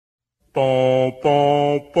Boom,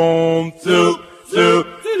 boom, boom, zoop, zoop,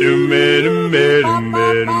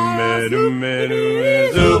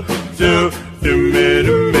 do-me-do-me-do-me-do-me-do-me-do-me, zoop, zoop,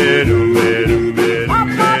 do-me-do-me-do-me-do-me-do-me,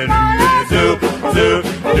 zoop, zoop,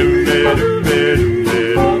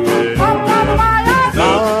 do-me-do-me-do-me-do-me-do-me,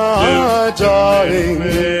 my darling,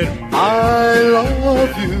 I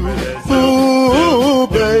love you, ooh,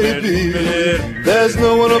 baby, there's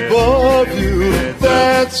no one above you,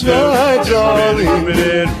 that's right, darling,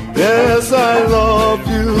 yes, I love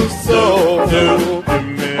you so.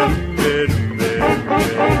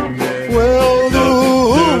 Well,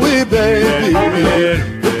 ooh-wee, baby,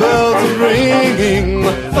 the bells are ringing,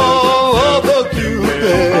 all of the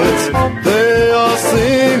cupids, they are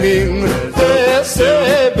singing, they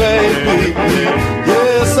say, baby,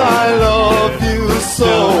 yes, I love you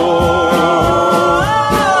so.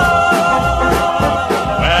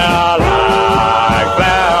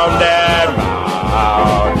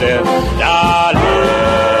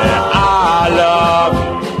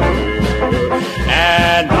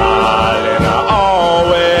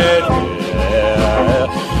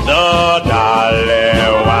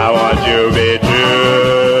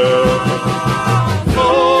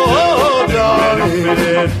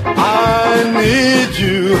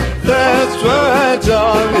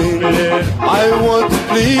 Darling, I want to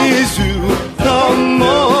please you. Come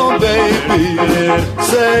on, baby,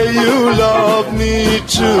 say you love me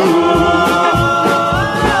too.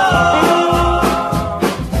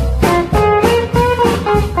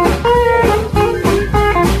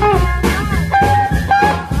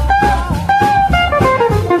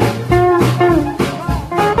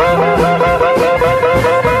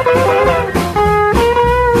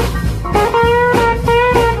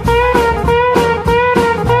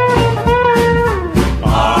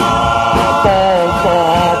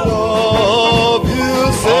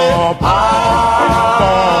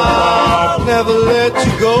 Never let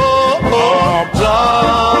you go,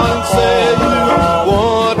 darling, say you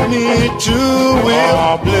want me to,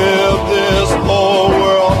 we'll live this whole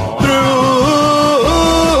world through,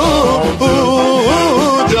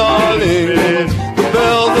 ooh, darling, the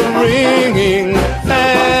bells are ringing,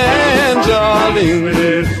 and darling,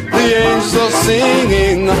 the angels are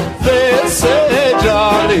singing, they say,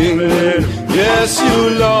 darling, yes, you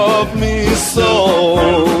love me so.